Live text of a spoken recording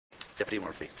Deputy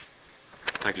Murphy.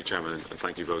 Thank you, Chairman, and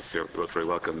thank you both. You're both very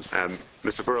welcome.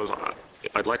 Mr. Burrows,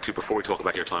 I'd like to, before we talk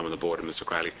about your time on the board and Mr.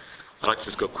 Crowley, I'd like to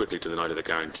just go quickly to the night of the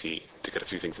guarantee to get a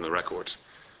few things on the record,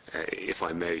 if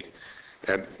I may.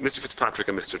 Mr. Fitzpatrick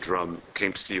and Mr. Drum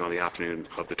came to see you on the afternoon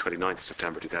of the 29th of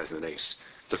September 2008,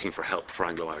 looking for help for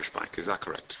Anglo-Irish Bank. Is that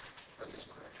correct? That is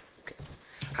correct. Okay.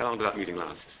 How long did that meeting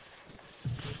last?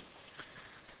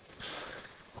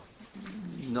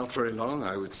 Not very long.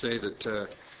 I would say that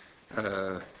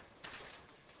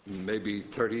maybe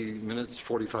 30 minutes,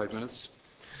 45 minutes.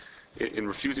 In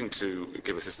refusing to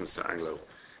give assistance to Anglo,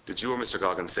 did you or Mr.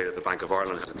 Goggins say that the Bank of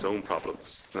Ireland had its own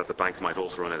problems, and that the bank might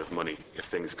also run out of money if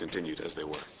things continued as they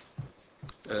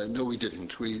were? No, we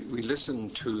didn't. We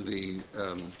listened to the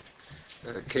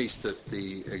case that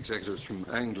the executives from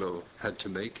Anglo had to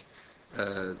make,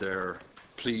 their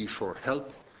plea for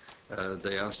help.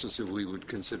 They asked us if we would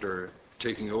consider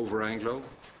taking over Anglo,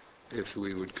 if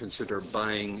we would consider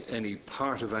buying any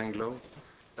part of Anglo.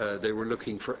 They were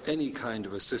looking for any kind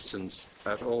of assistance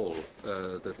at all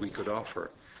that we could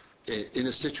offer in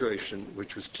a situation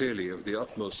which was clearly of the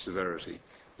utmost severity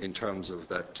in terms of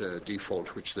that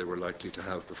default which they were likely to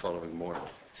have the following morning.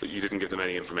 So you didn't give them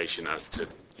any information as to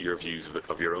your views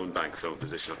of your own bank's own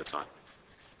position at the time?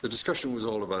 The discussion was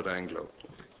all about Anglo.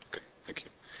 Okay, thank you.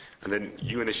 And then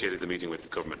you initiated the meeting with the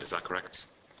government, is that correct?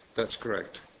 That's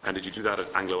correct. And did you do that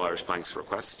at Anglo-Irish Bank's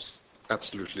request?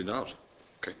 Absolutely not.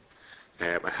 Okay.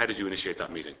 And how did you initiate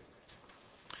that meeting?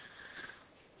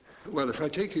 Well, if I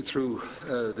take you through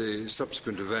the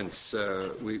subsequent events,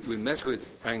 we met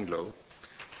with Anglo.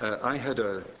 I had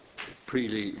a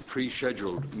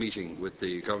pre-scheduled meeting with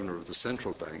the Governor of the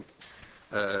Central Bank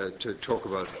to talk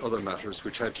about other matters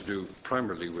which had to do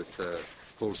primarily with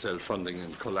wholesale funding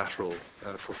and collateral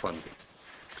for funding.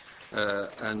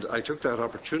 And I took that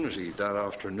opportunity that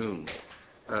afternoon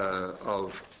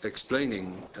of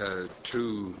explaining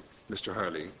to Mr.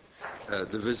 Harley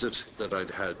the visit that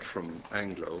I'd had from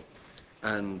Anglo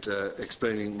and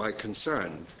explaining my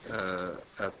concern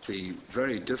at the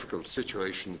very difficult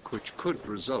situation which could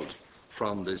result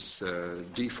from this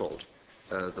default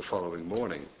the following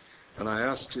morning. And I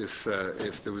asked if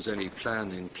there was any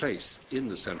plan in place in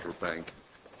the central bank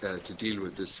to deal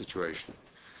with this situation.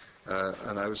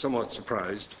 And I was somewhat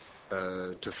surprised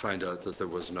to find out that there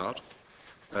was not.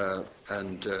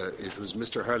 And it was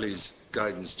Mr. Harley's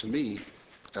guidance to me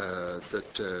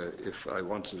that if I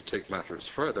wanted to take matters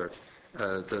further,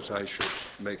 that I should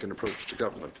make an approach to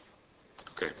government.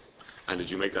 Okay. And did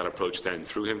you make that approach then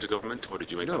through him to government, or did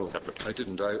you make that separately? No, I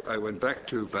didn't. I went back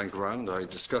to Bank of Ireland. I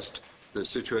discussed the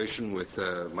situation with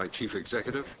my chief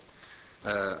executive,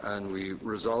 and we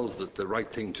resolved that the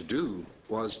right thing to do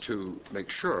was to make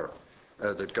sure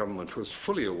that government was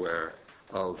fully aware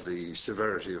of the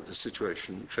severity of the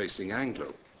situation facing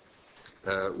Anglo.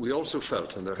 We also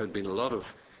felt, and there had been a lot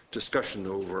of discussion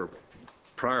over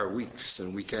prior weeks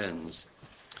and weekends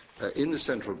in the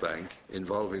central bank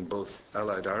involving both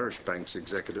Allied Irish Bank's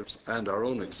executives and our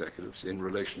own executives in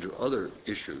relation to other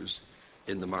issues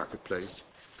in the marketplace.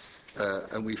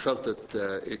 And we felt that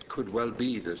it could well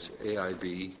be that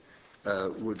AIB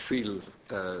would feel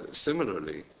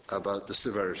similarly about the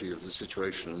severity of the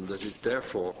situation, and that it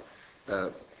therefore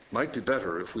might be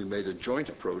better if we made a joint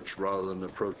approach rather than an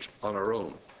approach on our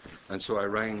own. And so I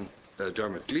rang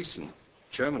Dermot Gleeson,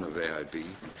 chairman of AIB,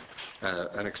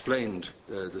 and explained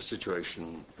the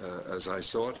situation as I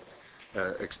saw it,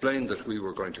 explained that we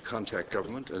were going to contact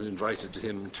government and invited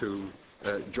him to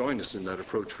join us in that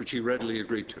approach, which he readily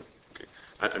agreed to. Okay.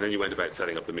 And then you went about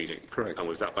setting up the meeting? Correct. And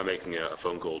was that by making a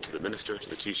phone call to the Minister, to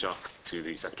the Taoiseach, to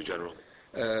the Secretary-General?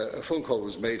 A phone call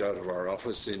was made out of our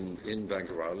office in Bank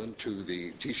of Ireland to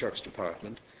the Taoiseach's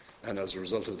department, and as a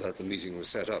result of that, the meeting was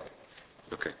set up.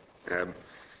 Okay.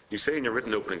 You say in your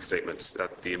written opening statement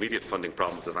that the immediate funding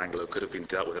problems of Anglo could have been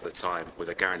dealt with at the time with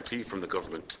a guarantee from the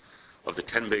government of the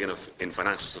 10 billion in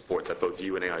financial support that both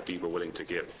you and AIB were willing to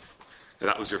give. Now,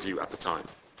 that was your view at the time.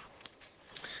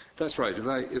 That's right.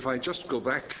 If I just go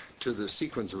back to the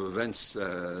sequence of events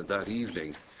that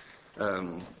evening,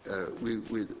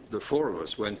 the four of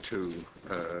us went to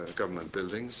government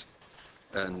buildings,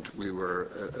 and we were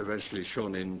eventually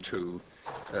shown in to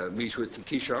meet with the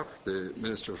Taoiseach, the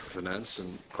Minister for Finance,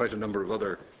 and quite a number of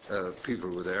other people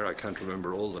were there. I can't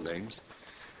remember all the names.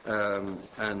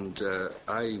 And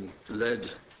I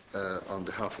led, on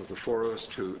behalf of the four of us,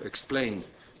 to explain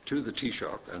to the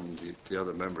Taoiseach and the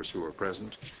other members who were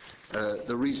present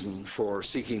the reason for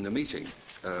seeking the meeting,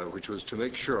 which was to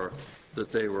make sure that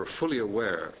they were fully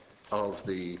aware of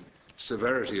the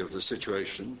severity of the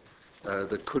situation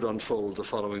that could unfold the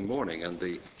following morning. And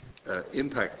the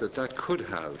impact that that could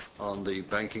have on the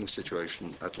banking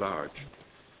situation at large.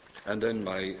 And then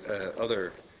my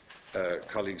other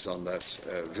colleagues on that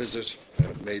visit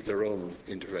made their own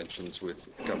interventions with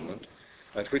government,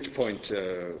 at which point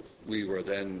we were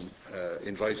then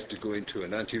invited to go into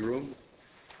an ante-room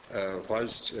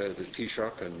whilst the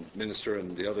Taoiseach and Minister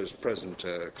and the others present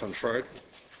conferred,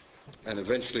 and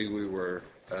eventually we were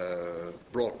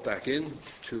brought back in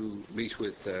to meet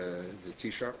with the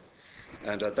Taoiseach,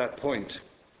 and at that point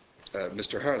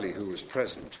Mr. Harley, who was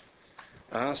present,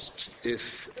 asked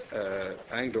if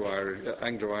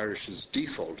Anglo-Irish's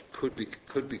default could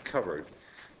be covered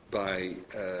by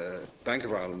Bank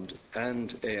of Ireland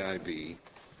and AIB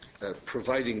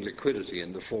providing liquidity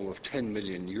in the form of 10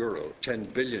 billion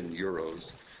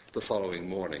euros the following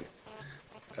morning.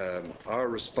 Our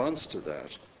response to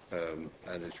that, and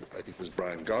I think it was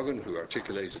Brian Goggin who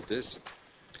articulated this,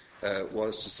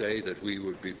 was to say that we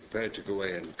would be prepared to go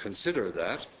away and consider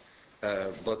that,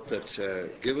 but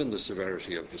that given the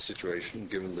severity of the situation,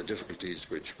 given the difficulties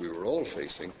which we were all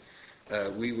facing,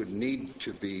 we would need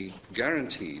to be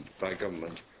guaranteed by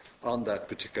government on that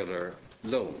particular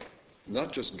loan.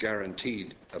 Not just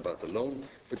guaranteed about the loan,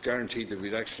 but guaranteed that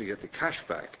we'd actually get the cash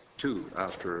back too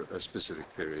after a specific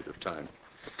period of time.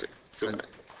 Okay. So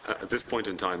at this point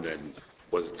in time then,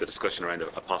 was the discussion around a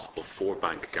possible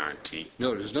four-bank guarantee?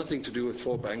 No, it has nothing to do with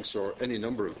four banks or any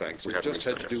number of banks. It just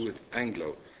had to do with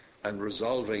Anglo and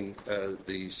resolving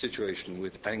the situation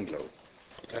with Anglo.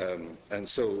 And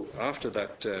so after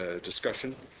that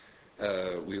discussion,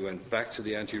 we went back to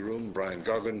the ante-room. Brian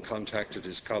Goggin contacted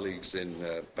his colleagues in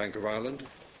Bank of Ireland.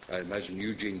 I imagine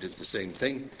Eugene did the same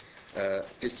thing.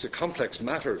 It's a complex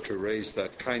matter to raise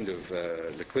that kind of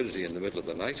liquidity in the middle of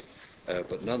the night,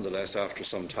 but nonetheless, after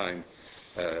some time,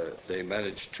 they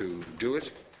managed to do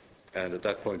it. And at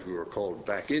that point, we were called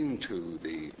back into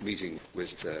the meeting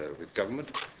with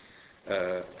government.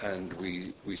 And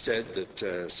we said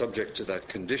that subject to that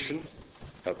condition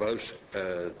about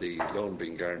the loan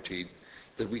being guaranteed,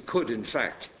 that we could in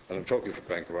fact, and I'm talking for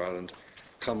Bank of Ireland,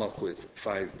 come up with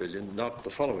 5 billion, not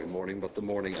the following morning, but the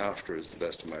morning after is the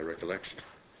best of my recollection.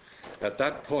 At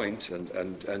that point, and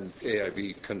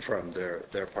AIB confirmed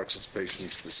their participation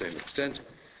to the same extent,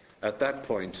 at that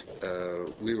point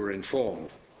we were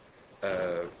informed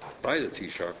by the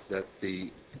Taoiseach that the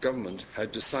government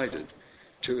had decided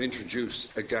to introduce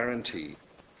a guarantee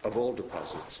of all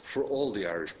deposits for all the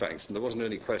Irish banks. And there wasn't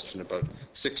any question about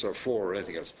 6 or 4 or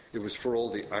anything else. It was for all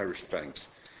the Irish banks.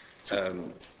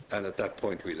 And at that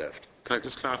point, we left. Can I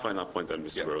just clarify on that point then,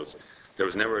 Mr. Burrows? There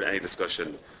was never any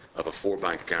discussion of a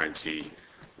four-bank guarantee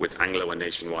with Anglo and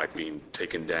Nationwide being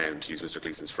taken down, to use Mr.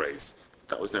 Gleeson's phrase.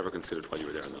 That was never considered while you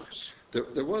were there on the night.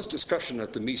 There was discussion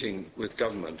at the meeting with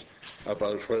government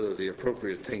about whether the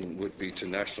appropriate thing would be to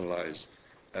nationalise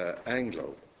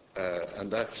Anglo, and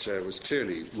that was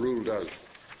clearly ruled out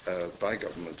by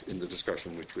government in the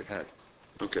discussion which we had.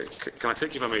 Okay. Can I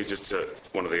take you, if I may, just to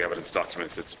one of the evidence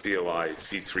documents? It's BOI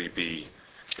C3B.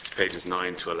 It's pages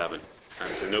 9 to 11.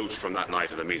 And it's a note from that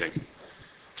night of the meeting.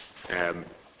 And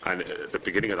at the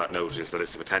beginning of that note is the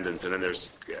list of attendance, and then there's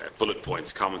bullet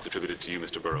points, comments attributed to you,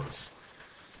 Mr. Burrows.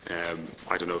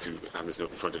 I don't know if you have this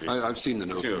note in front of you. I've seen the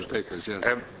note in the papers, yes.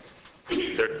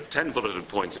 There are 10 bulleted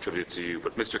points attributed to you,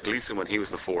 but Mr. Gleeson, when he was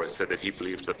before us, said that he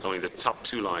believed that only the top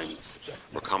 2 lines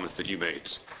were comments that you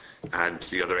made, and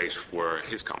the other 8 were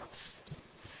his comments.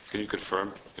 Can you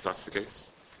confirm if that's the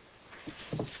case?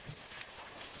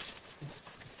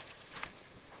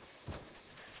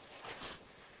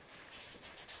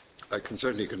 I can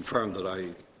certainly confirm that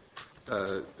I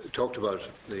talked about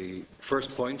the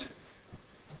first point,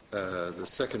 the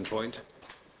second point,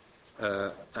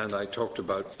 and I talked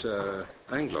about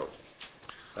Anglo.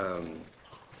 I'm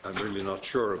really not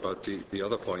sure about the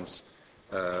other points,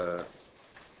 and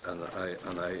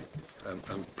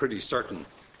I'm pretty certain.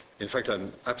 In fact,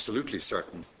 I'm absolutely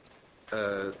certain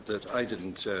that I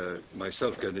didn't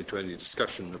myself get into any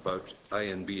discussion about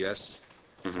INBS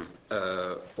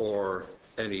or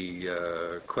any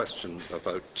question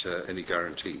about any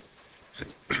guarantee.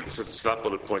 So that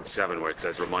bullet point 7 where it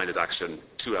says reminded action,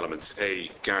 2 elements: A,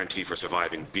 guarantee for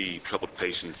surviving; B, troubled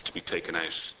patients to be taken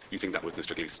out. You think that was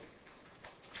Mr. Gleeson?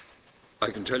 I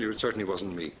can tell you it certainly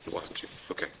wasn't me. It wasn't you.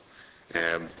 Okay.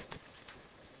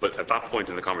 But at that point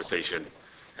in the conversation,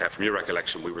 from your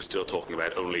recollection, we were still talking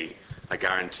about only a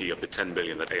guarantee of the 10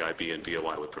 billion that AIB and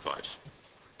BOI would provide.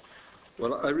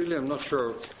 Well, I really am not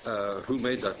sure who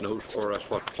made that note or at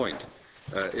what point.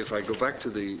 If I go back to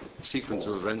the sequence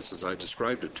of events as I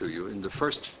described it to you, in the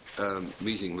first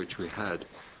meeting which we had,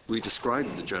 we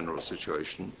described the general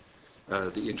situation,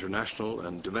 the international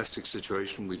and domestic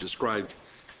situation. We described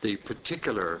the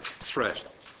particular threat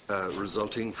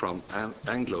resulting from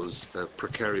Anglo's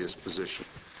precarious position.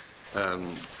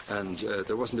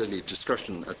 There wasn't any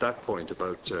discussion at that point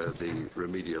about the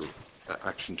remedial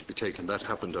action to be taken. That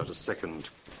happened at a second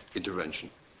intervention.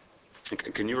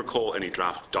 Can you recall any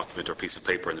draft document or piece of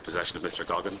paper in the possession of Mr.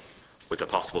 Goggin with a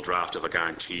possible draft of a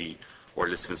guarantee or a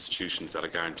list of institutions that a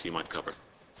guarantee might cover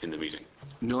in the meeting?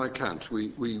 No, I can't.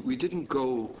 We didn't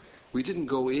go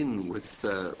in with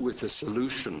a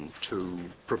solution to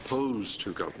propose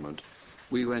to government.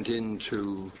 We went in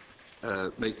to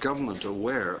make government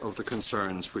aware of the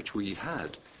concerns which we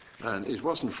had. And it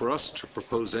wasn't for us to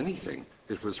propose anything.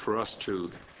 It was for us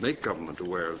to make government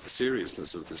aware of the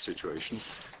seriousness of the situation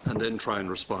and then try and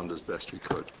respond as best we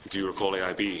could. Do you recall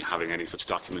AIB having any such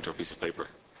document or piece of paper?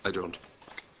 I don't.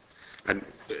 And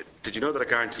did you know that a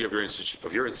guarantee of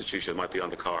your institution might be on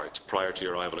the cards prior to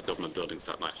your arrival at government buildings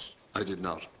that night? I did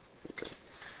not. Okay.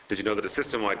 Did you know that a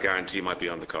system-wide guarantee might be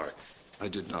on the cards? I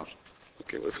did not.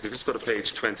 Okay, well, if we just go to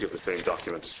page 20 of the same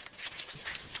document,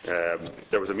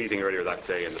 there was a meeting earlier that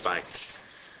day in the bank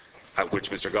at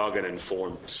which Mr. Goggin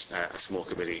informed a small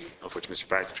committee, of which Mr.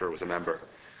 Baxter was a member,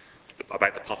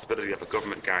 about the possibility of a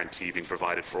government guarantee being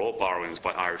provided for all borrowings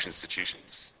by Irish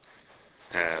institutions.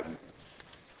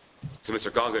 So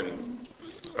Mr. Goggin,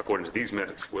 according to these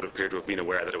minutes, would appear to have been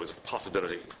aware that it was a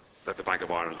possibility that the Bank of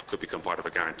Ireland could become part of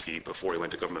a guarantee before he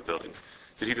went to government buildings.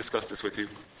 Did he discuss this with you?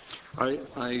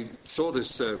 I saw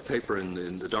this paper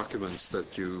in the documents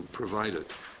that you provided,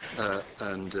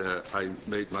 and I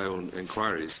made my own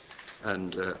inquiries.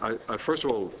 And I, first of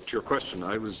all, to your question,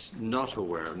 I was not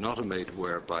made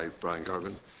aware by Brian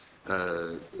Goggin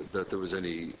that there was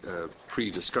any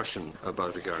pre-discussion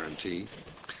about a guarantee.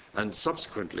 And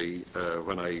subsequently,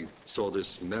 when I saw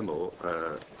this memo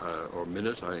or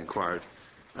minute, I inquired,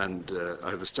 and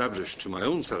I've established to my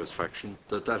own satisfaction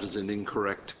that that is an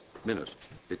incorrect minute.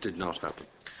 It did not happen.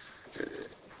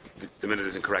 The minute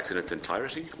is incorrect in its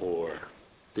entirety, or?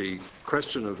 The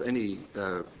question of any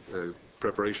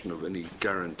preparation of any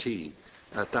guarantee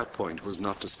at that point was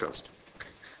not discussed. Okay.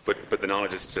 But the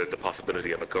knowledge as to the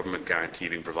possibility of a government guarantee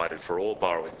being provided for all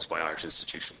borrowings by Irish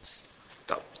institutions,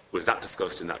 was that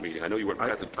discussed in that meeting? I know you weren't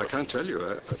present. I can't tell you.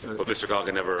 But Mr.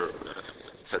 Goggin never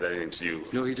said anything to you?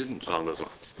 No, he didn't. Along those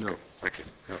lines? No. Okay. Thank you.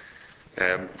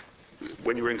 No.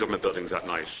 When you were in government buildings that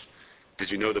night,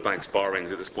 did you know the bank's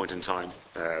borrowings at this point in time,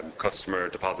 customer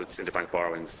deposits, interbank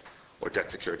borrowings, or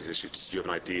debt securities issued? Did you have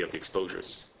an idea of the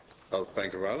exposures? Of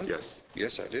Bank of Ireland? Yes.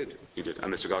 Yes, I did. You did.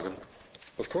 And Mr. Goggin?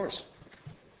 Of course.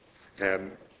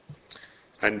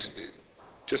 And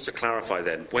just to clarify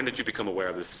then, when did you become aware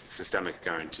of this systemic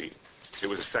guarantee? It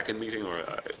was a second meeting or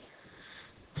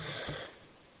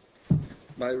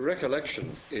My recollection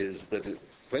is that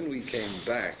when we came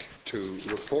back to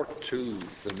report to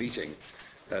the meeting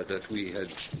that we had,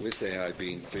 with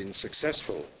AIB, been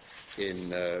successful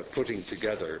in putting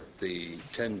together the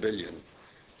 10 billion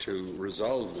to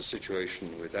resolve the situation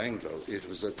with Anglo, it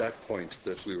was at that point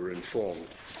that we were informed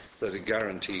that a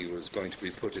guarantee was going to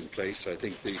be put in place. I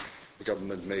think the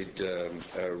government made a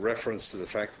reference to the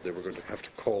fact that they were going to have to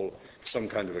call some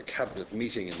kind of a cabinet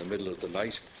meeting in the middle of the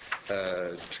night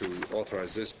to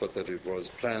authorise this, but that it was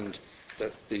planned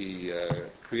that the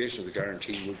creation of the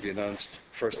guarantee would be announced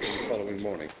first thing the following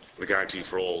morning. The guarantee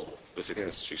for all the six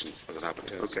institutions as it happened?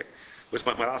 Yes. Okay. Which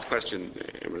my last question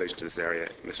in relation to this area,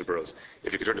 Mr. Burrows,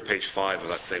 if you could turn to page 5 of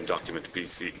that same document, BOI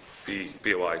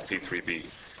C3B,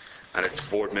 and it's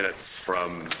board minutes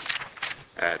from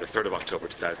the 3rd of October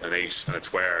 2008, and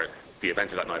it's where the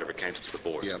events of that night are recounted to the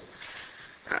board. Yeah.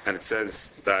 And it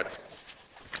says that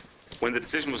when the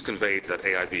decision was conveyed that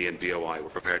AIB and BOI were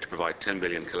prepared to provide 10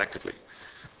 billion collectively,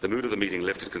 the mood of the meeting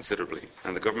lifted considerably,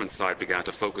 and the government side began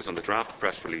to focus on the draft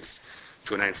press release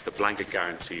to announce the blanket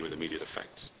guarantee with immediate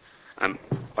effect. And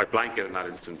by blanket in that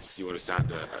instance, you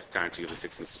understand a guarantee of the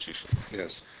six institutions.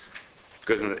 Yes.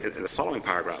 Because in the following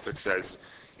paragraph, it says,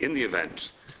 in the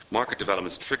event, market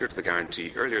developments triggered the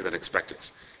guarantee earlier than expected.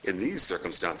 In these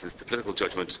circumstances, the political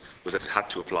judgment was that it had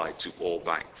to apply to all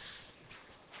banks.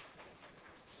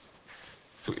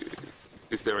 So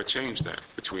is there a change there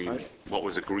between what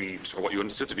was agreed, or what you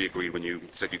understood to be agreed when you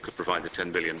said you could provide the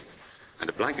 10 billion and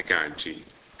a blanket guarantee?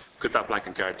 Could that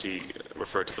blanket guarantee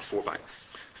refer to the four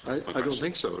banks? I don't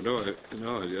think so. No,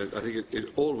 I think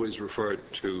it always referred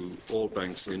to all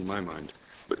banks in my mind.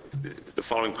 But the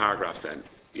following paragraph then,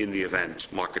 in the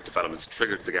event market developments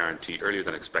triggered the guarantee earlier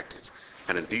than expected,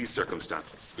 and in these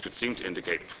circumstances, which would seem to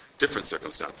indicate different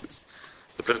circumstances,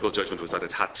 the political judgment was that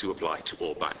it had to apply to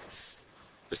all banks.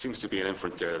 There seems to be an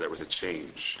inference there that there was a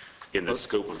change in the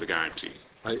scope of the guarantee.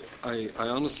 I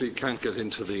honestly can't get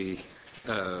into the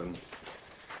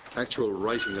actual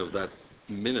writing of that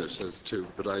minute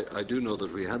but I do know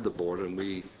that we had the board,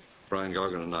 and Brian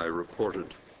Goggin and I,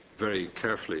 reported very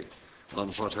carefully on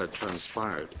what had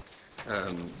transpired.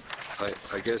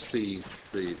 I guess the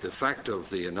fact of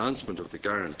the announcement of the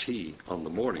guarantee on the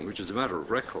morning, which is a matter of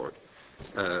record,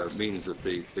 means that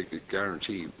the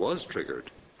guarantee was triggered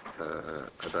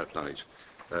that night.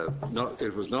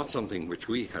 It was not something which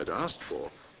we had asked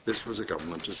for. This was a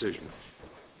government decision.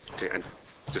 Okay, and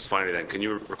just finally then, can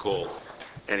you recall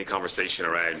any conversation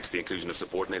around the inclusion of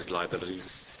subordinated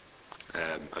liabilities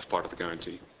as part of the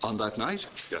guarantee? On that night?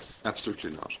 Yes.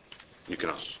 Absolutely not. You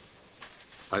cannot?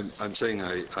 I'm saying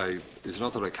it's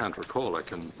not that I can't recall. I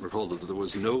can recall that there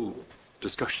was no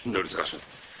discussion. No discussion.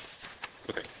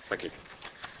 Okay, thank you.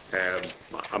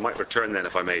 I might return then,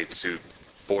 if I may, to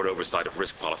board oversight of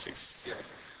risk policies.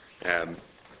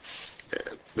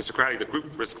 Mr. Crowley, the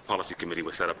Group Risk Policy Committee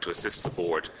was set up to assist the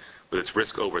board with its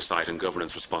risk oversight and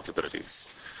governance responsibilities.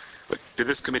 But did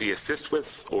this committee assist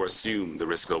with or assume the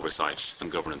risk oversight and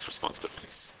governance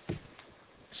responsibilities?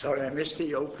 Sorry, I missed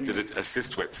the opening. Did it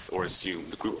assist with or assume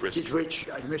the Group Risk... Which?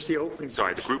 I missed the opening.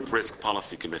 Sorry, the Group Risk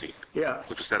Policy Committee,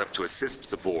 which was set up to assist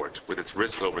the board with its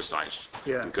risk oversight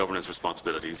and governance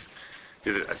responsibilities.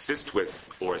 Did it assist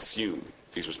with or assume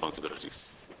these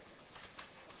responsibilities?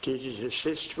 Did it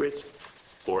assist with?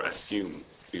 Or assume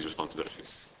these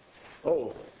responsibilities?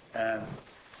 Oh,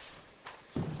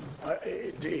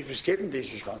 it was given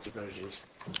these responsibilities.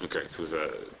 Okay, so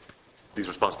these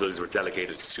responsibilities were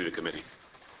delegated to the committee?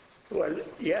 Well,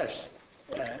 yes,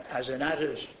 as an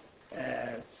added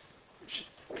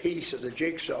piece of the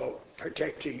jigsaw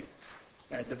protecting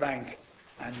the bank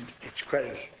and its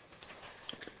credit.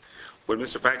 Okay. When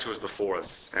Mr. Boucher was before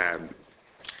us,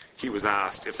 he was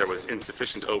asked if there was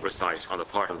insufficient oversight on the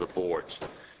part of the board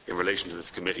in relation to this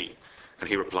committee, and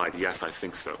he replied, yes, I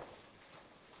think so.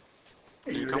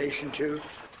 In relation to?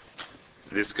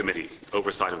 This committee,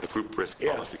 oversight of the Group Risk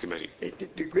Policy Committee.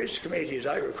 The Risk Committee, as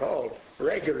I recall,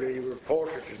 regularly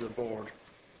reported to the board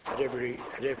at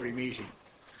every meeting.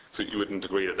 So you wouldn't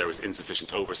agree that there was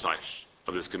insufficient oversight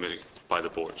of this committee by the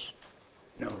board?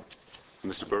 No.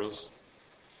 Mr. Burrows?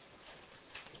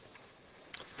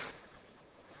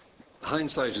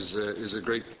 Hindsight is a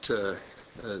great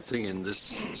thing in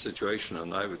this situation,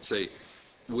 and I would say,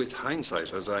 with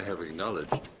hindsight, as I have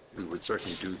acknowledged, we would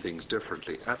certainly do things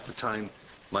differently. At the time,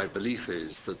 my belief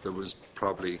is that there was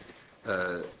probably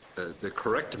the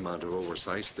correct amount of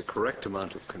oversight, the correct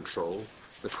amount of control,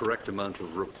 the correct amount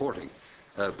of reporting,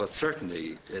 but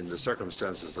certainly in the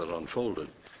circumstances that unfolded,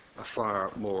 a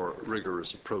far more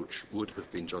rigorous approach would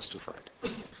have been justified.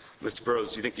 Mr.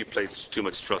 Burrows, do you think you place too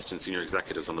much trust in senior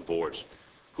executives on the board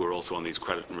who are also on these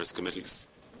credit and risk committees?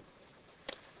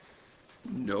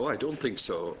 No, I don't think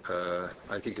so.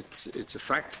 I think it's a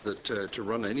fact that to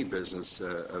run any business,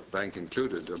 a bank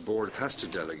included, a board has to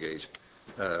delegate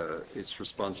its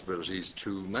responsibilities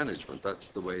to management. That's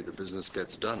the way the business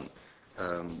gets done.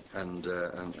 And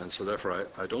so therefore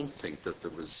I don't think that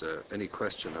there was any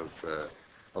question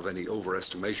of any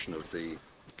overestimation of the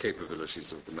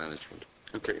capabilities of the management.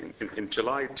 Okay. In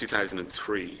July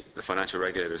 2003, the financial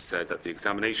regulator said that the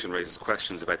examination raises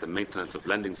questions about the maintenance of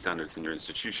lending standards in your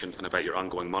institution and about your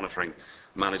ongoing monitoring,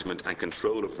 management and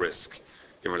control of risk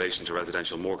in relation to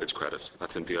residential mortgage credit.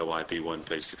 That's in BOI B1,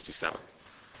 page 67.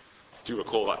 Do you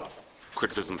recall that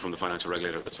criticism from the financial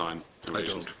regulator at the time? I don't.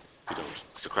 You don't.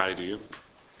 Mr. Crowley, do you?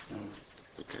 No.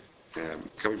 Okay.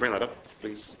 Can we bring that up,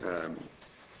 please?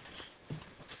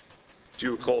 Do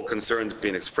you recall concerns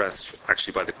being expressed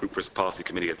actually by the Group Risk Policy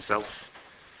Committee itself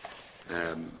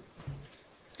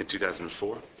in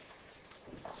 2004?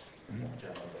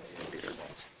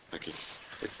 Thank you.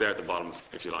 It's there at the bottom,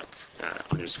 if you like,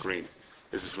 on your screen.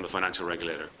 This is from the financial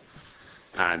regulator.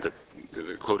 And the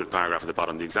quoted paragraph at the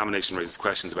bottom, the examination raises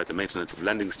questions about the maintenance of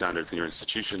lending standards in your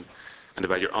institution and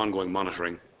about your ongoing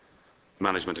monitoring,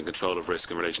 management and control of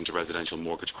risk in relation to residential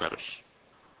mortgage credit.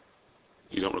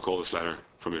 You don't recall this letter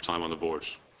from your time on the board?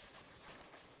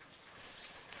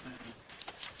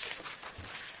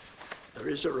 There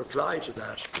is a reply to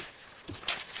that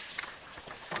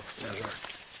letter,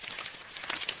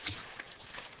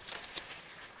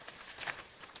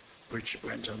 which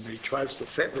went on the 12th of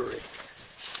February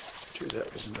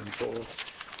 2004.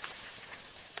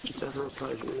 Is that a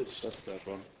reply to this? That's that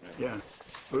one. Yeah,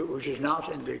 which is not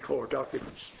in the court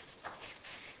documents.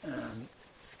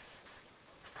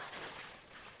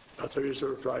 But there is a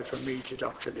reply from me to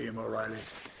Dr. Liam O'Reilly.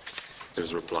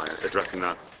 There's a reply addressing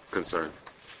that concern.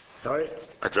 Sorry?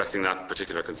 Addressing that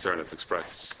particular concern that's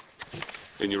expressed.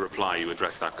 In your reply, you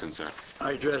addressed that concern.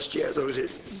 I addressed, yeah, there was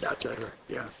that letter,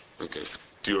 yeah. Okay.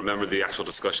 Do you remember the actual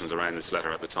discussions around this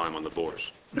letter at the time on the board?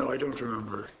 No, I don't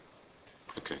remember.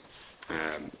 Okay.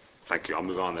 Thank you. I'll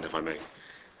move on then, if I may.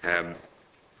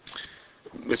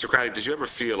 Mr. Crowley, did you ever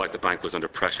feel like the bank was under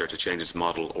pressure to change its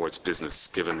model or its business,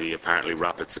 given the apparently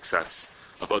rapid success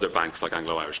of other banks like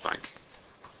Anglo-Irish Bank?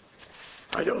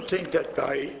 I don't think that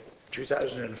by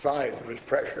 2005 there was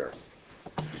pressure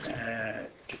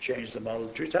to change the model.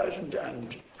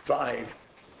 2005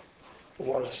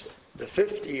 was the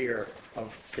 5th year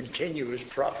of continuous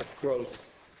profit growth,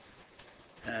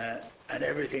 and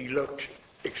everything looked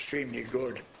extremely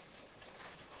good.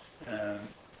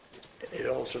 It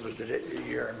also was the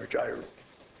year in which I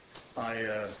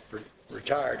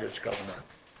retired as governor.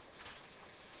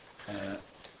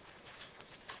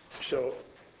 So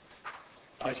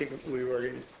I think we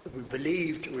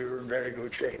believed we were in very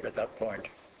good shape at that point.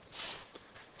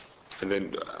 And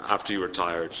then after you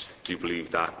retired, do you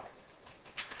believe that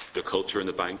the culture in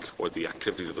the bank or the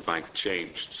activities of the bank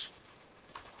changed?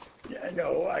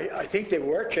 No, I think they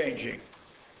were changing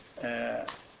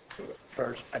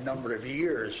for a number of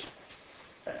years.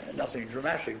 Nothing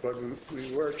dramatic, but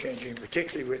we were changing,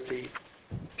 particularly with the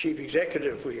chief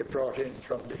executive we had brought in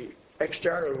from the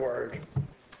external world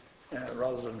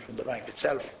rather than from the bank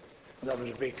itself. And that was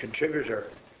a big contributor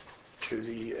to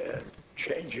the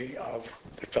changing of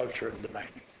the culture in the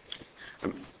bank.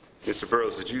 Mr.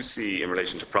 Burrows, did you see, in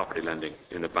relation to property lending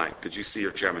in the bank, did you see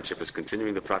your chairmanship as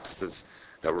continuing the practices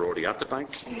that were already at the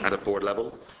bank at a board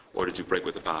level, or did you break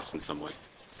with the past in some way?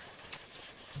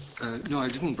 No, I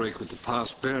didn't break with the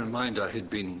past. Bear in mind, I had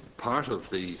been part of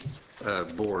the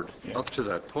board up to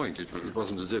that point. It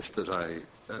wasn't as if that I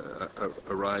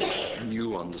arrived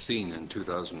new on the scene in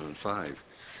 2005.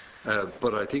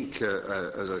 But I think,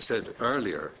 as I said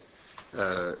earlier,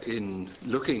 in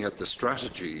looking at the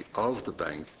strategy of the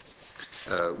bank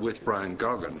with Brian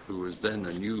Goggin, who was then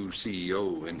a new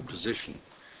CEO in position,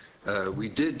 we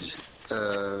did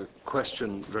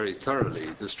question very thoroughly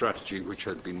the strategy which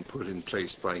had been put in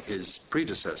place by his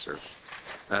predecessor.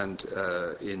 And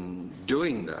in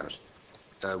doing that,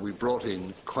 we brought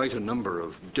in quite a number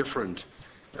of different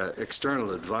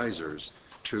external advisors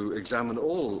to examine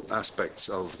all aspects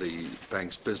of the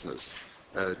bank's business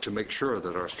to make sure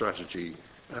that our strategy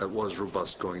was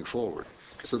robust going forward.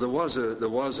 So there was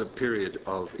a period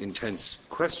of intense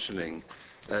questioning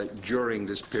during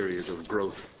this period of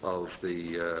growth of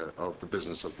the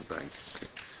business of the bank. Okay.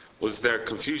 Was there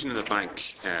confusion in the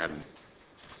bank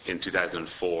in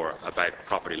 2004 about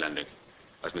property lending,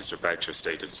 as Mr. Boucher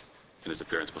stated in his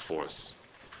appearance before us?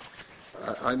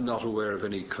 I'm not aware of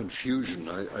any confusion.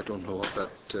 I don't know what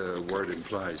that word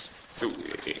implies. So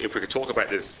if we could talk about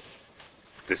this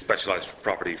specialised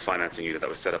property financing unit that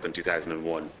was set up in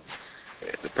 2001,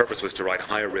 the purpose was to write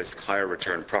higher risk, higher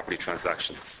return property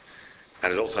transactions.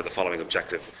 And it also had the following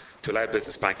objective: to allow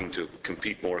business banking to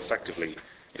compete more effectively,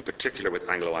 in particular with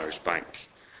Anglo-Irish Bank.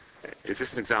 Is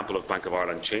this an example of Bank of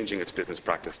Ireland changing its business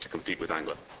practice to compete with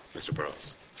Anglo, Mr.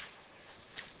 Burrows?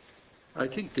 I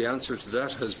think the answer to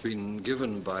that has been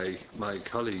given by my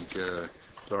colleague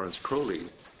Lawrence Crowley,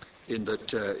 in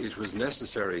that it was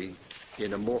necessary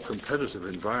in a more competitive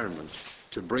environment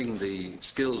to bring the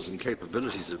skills and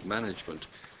capabilities of management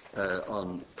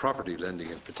on property lending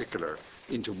in particular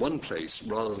into one place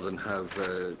rather than have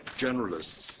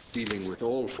generalists dealing with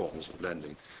all forms of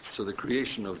lending. So the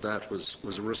creation of that was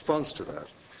a response to that.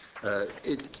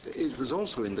 It was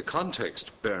also in the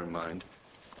context, bear in mind,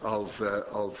 of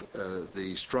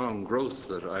the strong growth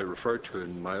that I referred to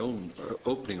in my own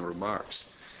opening remarks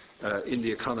in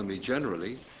the economy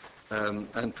generally,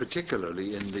 and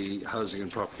particularly in the housing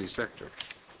and property sector.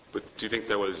 But do you think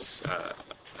there was,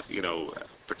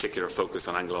 particular focus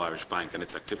on Anglo-Irish Bank and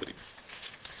its activities?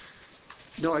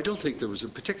 No, I don't think there was a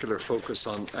particular focus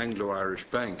on Anglo-Irish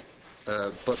Bank,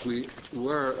 but we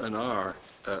were and are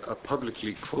a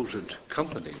publicly quoted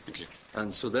company. Okay.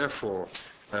 And so therefore,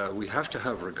 we have to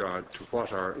have regard to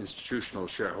what our institutional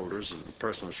shareholders and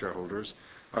personal shareholders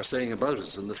are saying about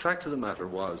us. And the fact of the matter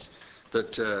was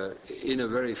that in a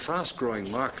very fast-growing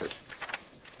market,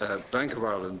 Bank of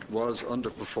Ireland was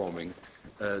underperforming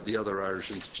the other Irish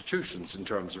institutions in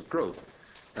terms of growth.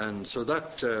 And so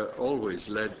that always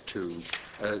led to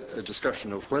a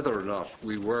discussion of whether or not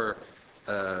we were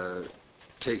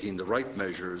taking the right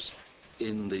measures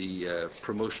in the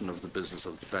promotion of the business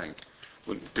of the bank.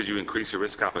 Well, did you increase your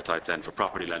risk appetite then for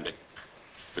property lending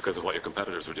because of what your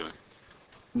competitors were doing?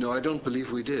 No, I don't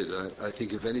believe we did. I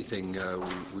think, if anything,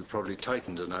 we probably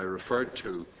tightened, and I referred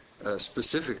to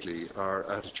specifically our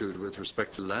attitude with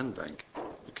respect to Land Bank.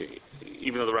 Okay.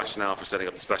 Even though the rationale for setting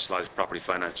up the specialised property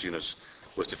finance unit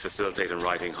was to facilitate in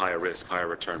writing higher risk, higher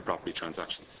return property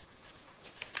transactions?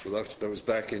 Well, that was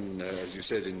back in, as you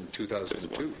said, in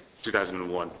 2002.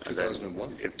 2001. And then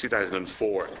 2001. in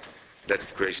 2004, led to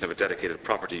the creation of a dedicated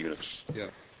property unit. Yeah.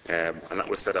 And that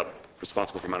was set up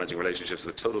responsible for managing relationships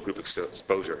with total group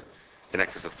exposure in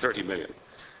excess of 30 million.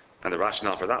 And the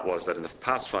rationale for that was that in the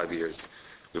past 5 years,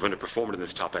 we've underperformed in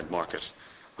this top-end market,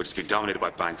 which has been dominated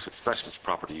by banks with specialist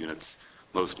property units,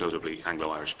 most notably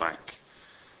Anglo-Irish Bank.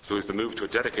 So is the move to a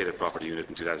dedicated property unit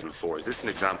in 2004, is this an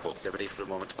example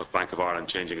of Bank of Ireland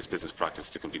changing its business practice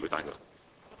to compete with Anglo?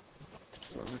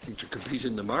 Well, I think to compete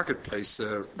in the marketplace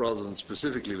rather than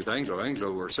specifically with Anglo.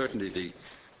 Anglo were certainly the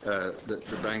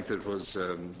bank that was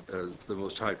the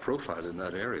most high profile in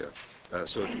that area.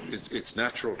 So it's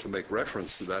natural to make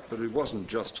reference to that, but it wasn't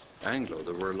just Anglo.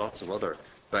 There were lots of other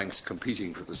banks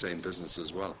competing for the same business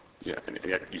as well. Yeah, and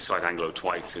yet you cite Anglo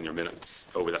twice in your minutes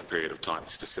over that period of time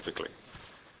specifically.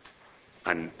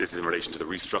 And this is in relation to the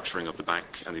restructuring of the bank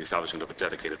and the establishment of a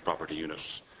dedicated property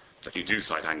unit that you do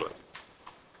cite Anglo.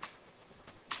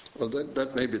 Well,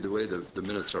 that may be the way the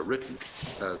minutes are written.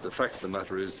 The fact of the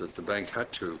matter is that the bank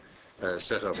had to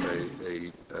set up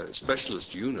a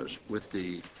specialist unit with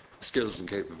the skills and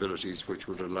capabilities which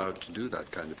would allow it to do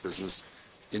that kind of business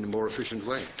in a more efficient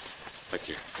way. Thank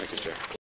you. Thank you, Chair.